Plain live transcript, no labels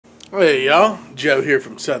Hey y'all, Joe here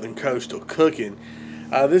from Southern Coastal Cooking.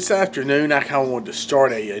 This afternoon I kind of wanted to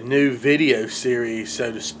start a new video series,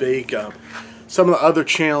 so to speak. Some of the other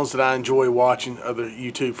channels that I enjoy watching, other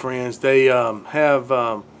YouTube friends, they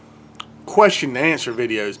have question and answer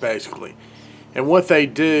videos basically. And what they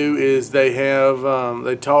do is they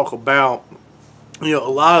talk about, a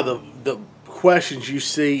lot of the questions you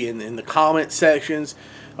see in the comment sections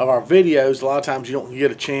of our videos. A lot of times you don't get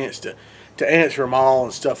a chance to answer them all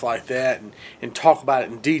and stuff like that, and talk about it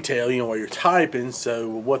in detail, while you're typing. So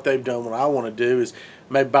what they've done, what I want to do is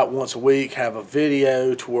maybe about once a week have a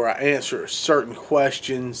video to where I answer certain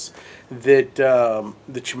questions that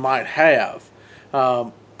that you might have.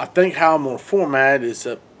 I think how I'm going to format is,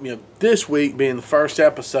 this week being the first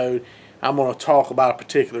episode, I'm going to talk about a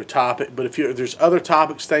particular topic. But if there's other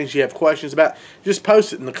topics, things you have questions about, just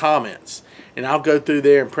post it in the comments, and I'll go through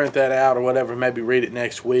there and print that out or whatever, maybe read it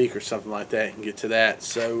next week or something like that and get to that.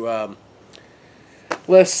 So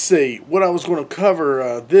let's see. What I was going to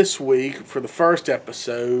cover this week for the first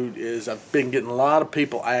episode is I've been getting a lot of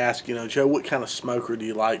people ask, Joe, what kind of smoker do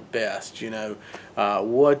you like best?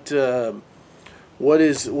 What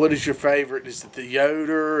is your favorite? Is it the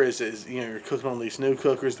Yoder? Is it, you're cooking on these new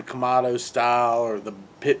cookers, the Kamado style, or the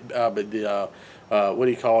what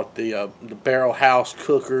do you call it? The barrel house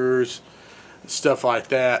cookers, stuff like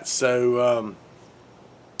that. So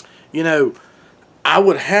I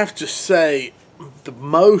would have to say the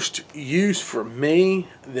most use for me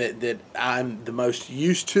that I'm the most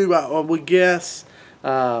used to, I would guess,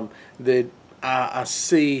 that I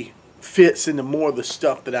see fits into more of the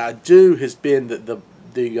stuff that I do has been the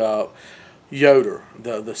Yoder,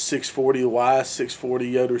 the 640, the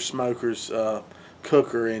YS640 Yoder smokers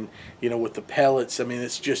cooker, and with the pellets. I mean,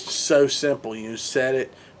 it's just so simple. You set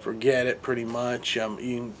it, forget it, pretty much.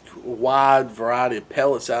 A wide variety of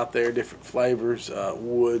pellets out there, different flavors,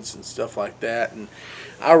 woods and stuff like that, and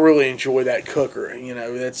I really enjoy that cooker.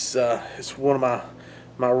 That's it's one of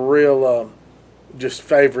my real just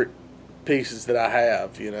favorite pieces that I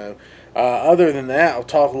have. Other than that, I'll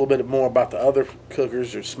talk a little bit more about the other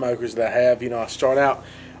cookers or smokers that I have. I start out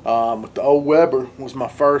with the old Weber. Was my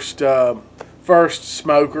first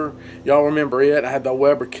smoker. Y'all remember it? I had the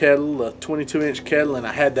Weber kettle, a 22-inch kettle, and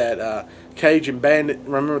I had that Cajun Bandit.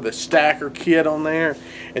 Remember the stacker kit on there?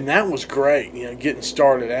 And that was great. Getting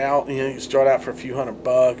started out. You start out for a few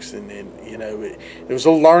 $100, and then it was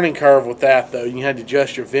a learning curve with that though. You had to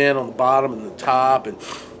adjust your vent on the bottom and the top, and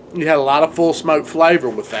you had a lot of full smoke flavor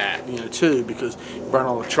with that, too, because you burn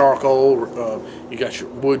all the charcoal, you got your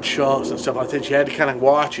wood chunks and stuff like that. You had to kind of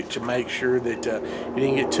watch it to make sure that you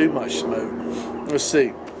didn't get too much smoke. Let's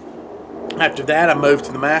see. After that, I moved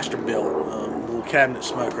to the Masterbuilt, little cabinet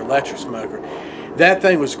smoker, electric smoker. That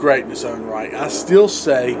thing was great in its own right. I still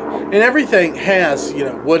say, and everything has,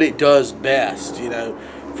 what it does best.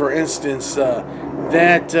 For instance,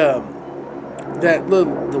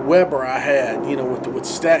 the Weber I had, with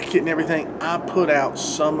stack kit and everything, I put out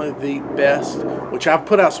some of the best, which I've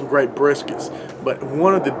put out some great briskets, but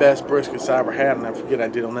one of the best briskets I ever had, and I forget I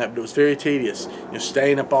did on that, but it was very tedious,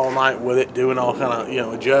 staying up all night with it, doing all kind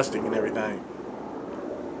of, adjusting and everything.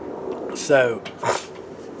 So,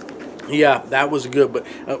 yeah, that was good. But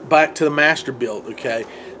back to the Masterbuilt, okay?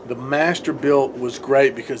 The Masterbuilt was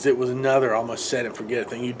great because it was another almost set and forget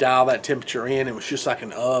thing. You dial that temperature in, it was just like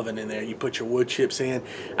an oven in there. You put your wood chips in.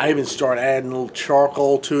 I even started adding a little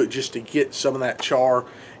charcoal to it just to get some of that char,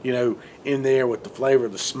 in there with the flavor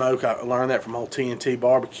of the smoke. I learned that from old TNT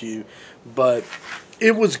barbecue, but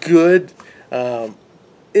it was good.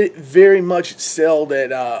 It very much excelled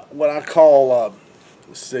at what I call,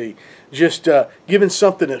 let's see, just giving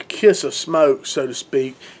something a kiss of smoke, so to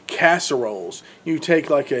speak. Casseroles. You take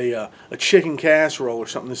like a chicken casserole or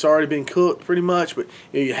something that's already been cooked pretty much, but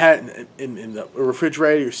you had it in the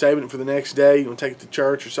refrigerator, you're saving it for the next day, you want to take it to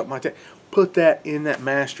church or something like that. Put that in that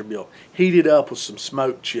Masterbuilt. Heat it up with some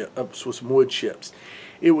with some wood chips.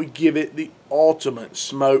 It would give it the ultimate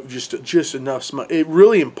smoke, just enough smoke. It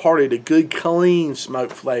really imparted a good, clean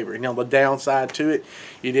smoke flavor. Now, the downside to it,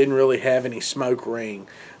 you didn't really have any smoke ring,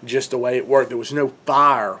 just the way it worked. There was no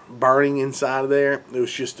fire burning inside of there. It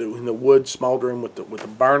was just the wood smoldering with the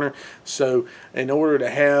burner. So, in order to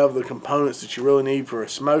have the components that you really need for a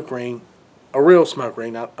smoke ring, a real smoke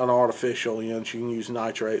ring, not an artificial, that you can use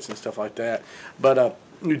nitrates and stuff like that, but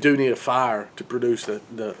you do need a fire to produce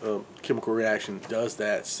the chemical reaction that does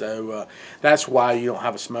that. So that's why you don't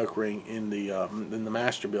have a smoke ring in the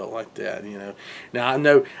Masterbuilt like that. Now I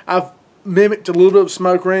know I've mimicked a little bit of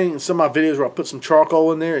smoke ring in some of my videos where I put some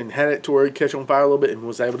charcoal in there and had it to where it catch on fire a little bit and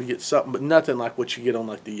was able to get something, but nothing like what you get on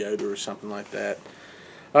like the Yoder or something like that.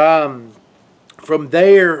 From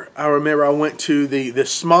there, I remember I went to the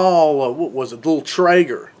small what was it, little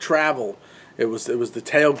Traeger Travel. It was the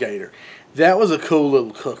Tailgater. That was a cool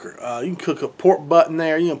little cooker. You can cook a pork butt in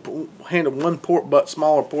there. You can handle one pork butt,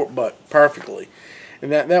 smaller pork butt, perfectly,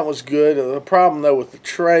 and that was good. The problem though with the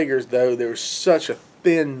Traegers though, there was such a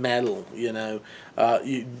thin metal.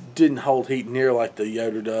 You didn't hold heat near like the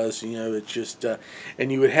Yoder does. It's just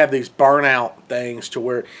and you would have these burnout things to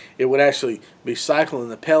where it would actually be cycling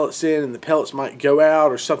the pellets in, and the pellets might go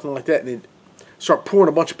out or something like that, and it'd start pouring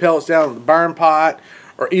a bunch of pellets down in the burn pot,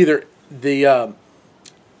 or either the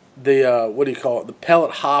what do you call it? The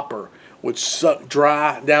pellet hopper would suck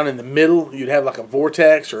dry down in the middle. You'd have like a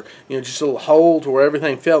vortex, or just a little hole to where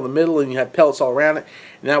everything fell in the middle, and you had pellets all around it,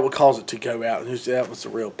 and that would cause it to go out. And that was a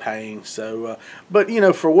real pain. So, but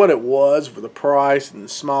for what it was, for the price and the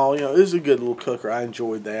small, it was a good little cooker. I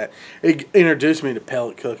enjoyed that. It introduced me to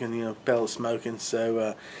pellet cooking, pellet smoking.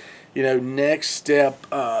 So, next step.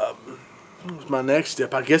 What was my next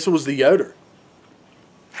step? I guess it was the Yoder.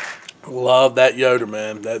 Love that Yoder,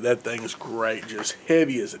 man. That thing is great. Just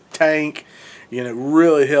heavy as a tank.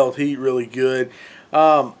 Really held heat really good.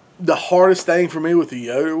 The hardest thing for me with the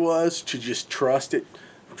Yoder was to just trust it.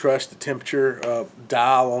 Trust the temperature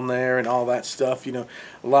dial on there and all that stuff. A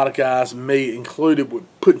lot of guys, me included, would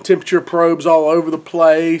put temperature probes all over the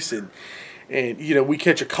place, and we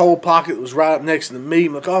catch a cold pocket that was right up next to the meat,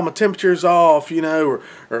 and like, oh, my temperature's off, or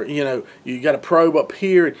you got a probe up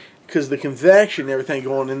here, because the convection and everything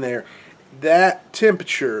going in there, that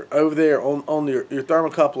temperature over there on your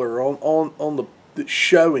thermocoupler or on the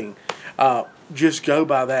showing, just go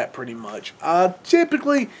by that pretty much.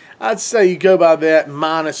 Typically, I'd say you go by that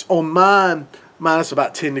minus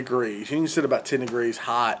about 10 degrees. You can set about 10 degrees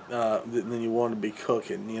hot than you want to be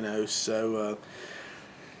cooking, so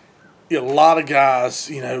a lot of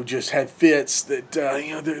guys, just have fits that,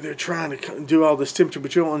 they're trying to do all this temperature,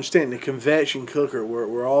 but you don't understand the convection cooker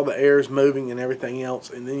where all the air is moving and everything else,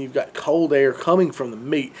 and then you've got cold air coming from the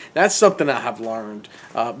meat. That's something I have learned.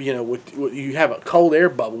 You have a cold air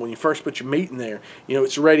bubble when you first put your meat in there.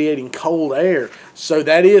 It's radiating cold air, so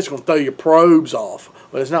that is going to throw your probes off,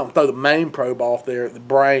 but it's not going to throw the main probe off there at the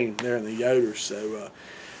brain there in the Yoder. So,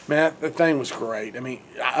 man, that thing was great. I mean,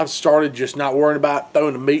 I've started just not worrying about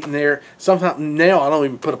throwing the meat in there. Sometimes now I don't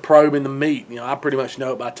even put a probe in the meat. I pretty much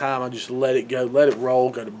know it by the time. I just let it go, let it roll,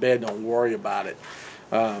 go to bed, don't worry about it.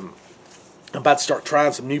 I'm about to start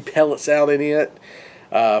trying some new pellets out in it.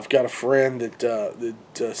 I've got a friend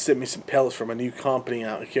that sent me some pellets from a new company.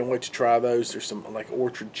 I can't wait to try those. There's some like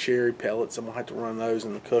Orchard cherry pellets. I'm going to have to run those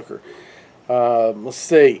in the cooker. Let's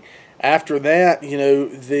see. After that,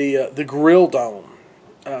 the grill dome.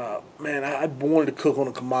 Man, I'd wanted to cook on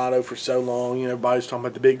a Kamado for so long. Everybody's talking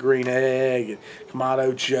about the big green egg and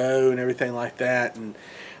Kamado Joe and everything like that. And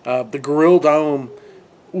the grill dome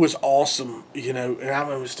was awesome, and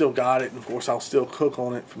I've still got it. And of course, I'll still cook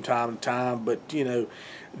on it from time to time. But the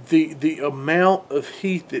amount of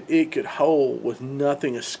heat that it could hold with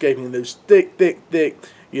nothing escaping, those thick,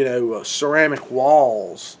 ceramic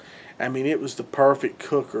walls. I mean, it was the perfect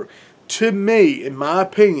cooker. To me, in my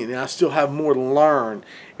opinion, and I still have more to learn,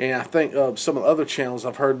 and I think some of the other channels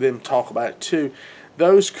I've heard them talk about it too,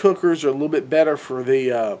 those cookers are a little bit better for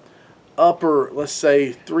the upper, let's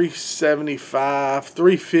say 375,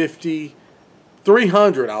 350,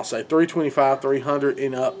 300, I'll say 325, 300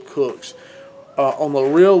 and up cooks. On the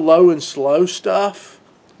real low and slow stuff,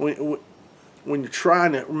 when you're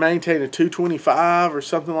trying to maintain a 225 or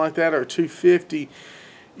something like that, or a 250,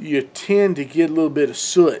 you tend to get a little bit of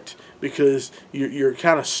soot, because you're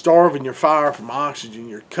kind of starving your fire from oxygen.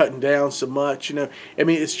 You're cutting down so much, I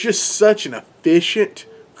mean, it's just such an efficient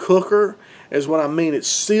cooker, is what I mean. It's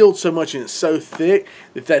sealed so much and it's so thick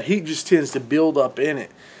that heat just tends to build up in it.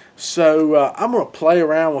 So I'm going to play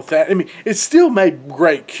around with that. I mean, it's still made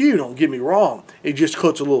great Q, don't get me wrong. It just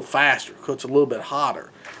cooks a little faster, cooks a little bit hotter.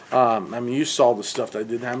 I mean, you saw the stuff they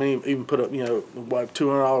did. I mean, even put up, $200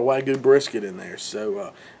 Wagyu brisket in there.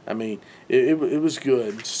 So, I mean, it was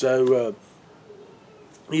good. So,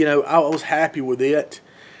 I was happy with it.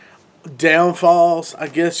 Downfalls, I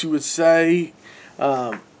guess you would say,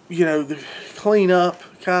 the cleanup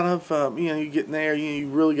kind of, you get in there, you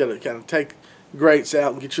really got to kind of take the grates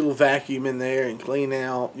out and get your little vacuum in there and clean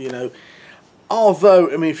out, Although,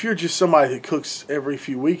 I mean, if you're just somebody that cooks every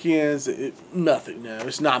few weekends, nothing, no,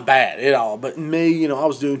 it's not bad at all. But me, I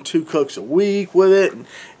was doing 2 cooks a week with it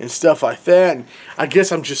and stuff like that. And I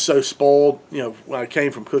guess I'm just so spoiled, when I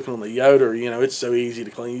came from cooking on the Yoder, it's so easy to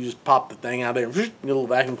clean. You just pop the thing out there, and get a little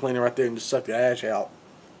vacuum cleaner right there and just suck the ash out.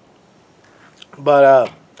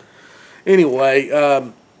 But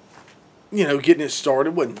anyway, you know, getting it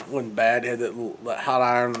started wasn't bad. It had that hot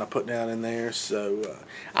iron that I put down in there. So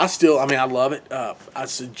I mean, I love it. I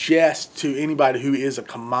suggest to anybody who is a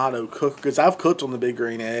Kamado cooker, because I've cooked on the Big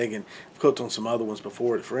Green Egg and I've cooked on some other ones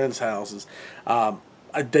before at friends' houses.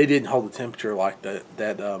 They didn't hold the temperature like the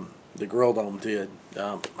Grill Dome did.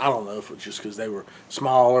 I don't know if it was just because they were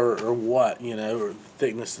smaller or what, you know, or the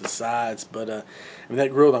thickness of the sides. But I mean,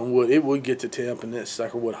 that Grill Dome would get to temp, and that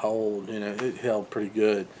sucker would hold. You know, it held pretty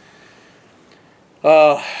good.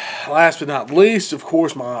 Last but not least, of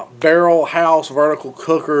course, my Barrel House vertical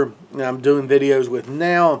cooker that I'm doing videos with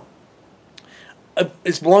now.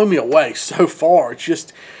 It's blown me away so far. It's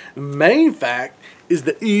just, the main fact is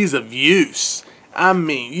the ease of use. I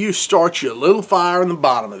mean, you start your little fire in the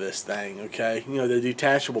bottom of this thing, okay? You know, the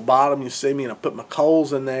detachable bottom, you see me, and I put my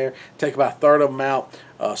coals in there, take about a third of them out,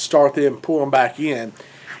 start them, pour them back in.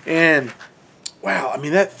 And, wow, I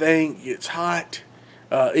mean, that thing gets hot.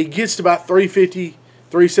 It gets to about 350,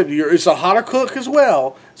 370. It's a hotter cook as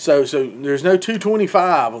well, so there's no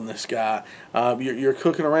 225 on this guy. You're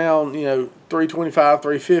cooking around, you know, 325,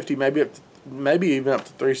 350, maybe even up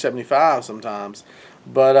to 375 sometimes.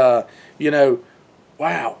 But, you know,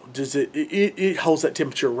 wow, does it holds that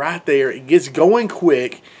temperature right there. It gets going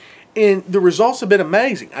quick, and the results have been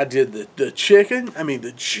amazing. I did the chicken. I mean,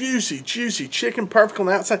 the juicy chicken, perfect on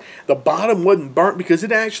the outside. The bottom wasn't burnt because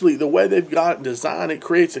it actually, the way they've got it designed, it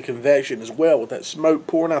creates a convection as well with that smoke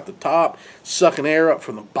pouring out the top, sucking air up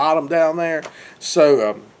from the bottom down there.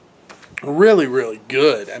 So, really, really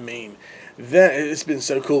good. I mean, it's been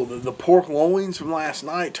so cool. The pork loins from last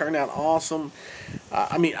night turned out awesome.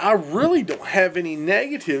 I mean, I really don't have any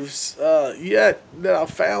negatives yet that I've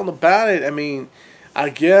found about it. I mean, I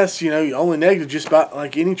guess, you know, the only negative just about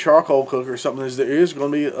like any charcoal cooker or something is there is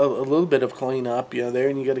going to be a little bit of cleanup, you know, there,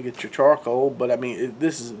 and you got to get your charcoal. But I mean,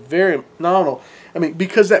 this is very phenomenal. I mean,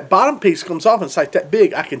 because that bottom piece comes off and it's like that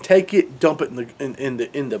big, I can take it, dump it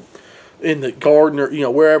in the garden, or, you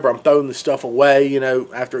know, wherever I'm throwing the stuff away, you know,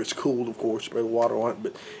 after it's cooled, of course, spray the water on it.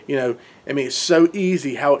 But, you know, I mean, it's so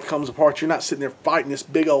easy how it comes apart. You're not sitting there fighting this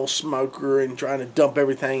big old smoker and trying to dump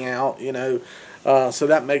everything out, you know. So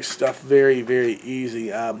that makes stuff very, very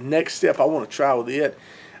easy. Next step I want to try with it,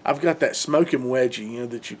 I've got that smoking wedgie, you know,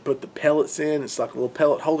 that you put the pellets in. It's like a little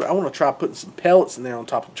pellet holder. I want to try putting some pellets in there on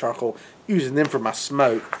top of charcoal, using them for my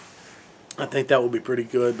smoke. I think that would be pretty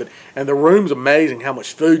good. And the room's amazing how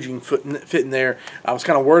much food you can fit in there. I was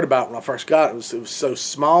kind of worried about when I first got it. It was so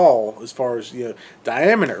small as far as, you know,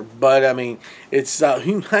 diameter. But I mean, it's you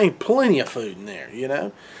can hang plenty of food in there, you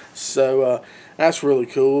know. So that's really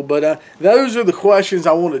cool. But those are the questions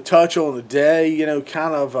I want to touch on today. You know,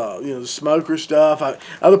 kind of you know, the smoker stuff.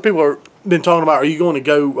 Other people have been talking about, are you going to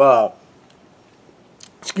go?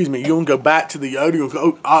 Excuse me, you going to go back to the Yoder?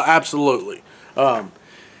 Oh, absolutely.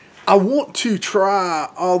 I want to try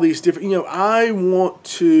all these different, you know, I want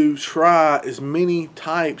to try as many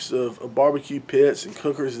types of barbecue pits and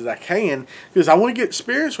cookers as I can, because I want to get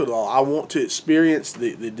experience with it all. I want to experience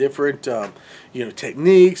the different, you know,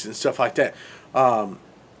 techniques and stuff like that.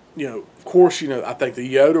 You know, of course, you know, I think the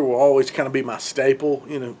Yoder will always kind of be my staple,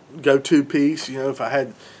 you know, go-to piece, you know, if I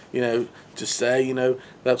had, you know, to say, you know,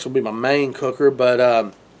 that's going to be my main cooker.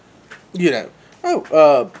 But, you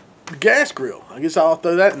know, gas grill. I guess I'll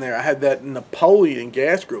throw that in there. I had that Napoleon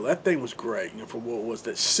gas grill. That thing was great. You know, for what was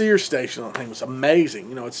that sear station on the thing was amazing.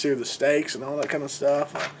 You know, it seared the steaks and all that kind of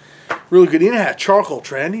stuff. Really good. And it had a charcoal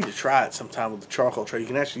tray. I need to try it sometime with the charcoal tray. You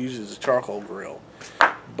can actually use it as a charcoal grill.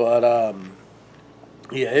 But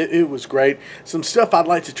yeah, it was great. Some stuff I'd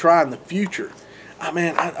like to try in the future.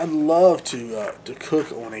 I'd love to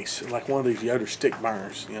cook on like one of these Yoder stick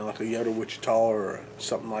burners. You know, like a Yoder Wichita or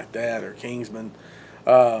something like that, or Kingsman.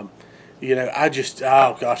 You know,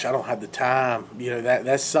 oh gosh, I don't have the time. You know,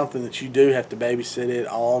 that's something that you do have to babysit it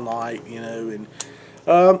all night, you know,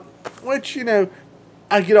 and which, you know,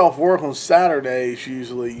 I get off work on Saturdays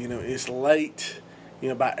usually, you know, it's late, you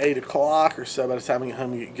know, about 8 o'clock or so by the time I get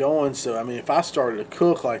home and get going. So, I mean, if I started to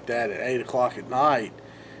cook like that at 8 o'clock at night,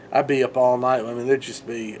 I'd be up all night. I mean, there'd just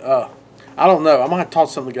be, I don't know. I'm going to have to talk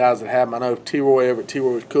to some of the guys that have them. I know if T-Roy Everett,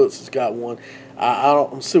 T-Roy Cooks has got one. I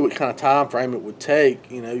don't see what kind of time frame it would take.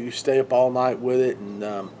 You know, you stay up all night with it. And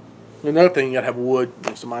another thing, you got to have wood. You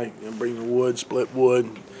know, somebody bring the wood, split wood,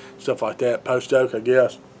 and stuff like that. Post oak, I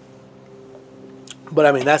guess. But,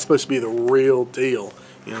 I mean, that's supposed to be the real deal.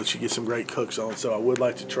 You know, that you get some great cooks on. So I would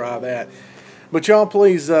like to try that. But y'all,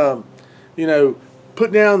 please, you know,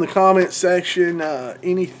 put down in the comment section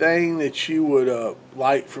anything that you would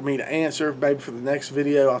like for me to answer, maybe for the next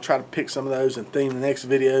video. I'll try to pick some of those and theme the next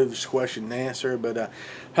video, this question and answer. But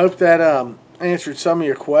hope that answered some of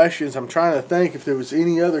your questions. I'm trying to think if there was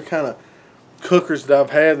any other kind of cookers that I've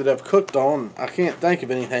had that I've cooked on. I can't think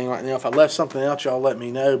of anything right now. If I left something out, y'all let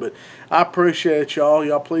me know. But I appreciate y'all.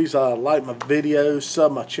 Y'all please like my videos,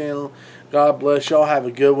 sub my channel. God bless y'all. Have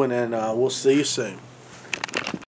a good one, and we'll see you soon.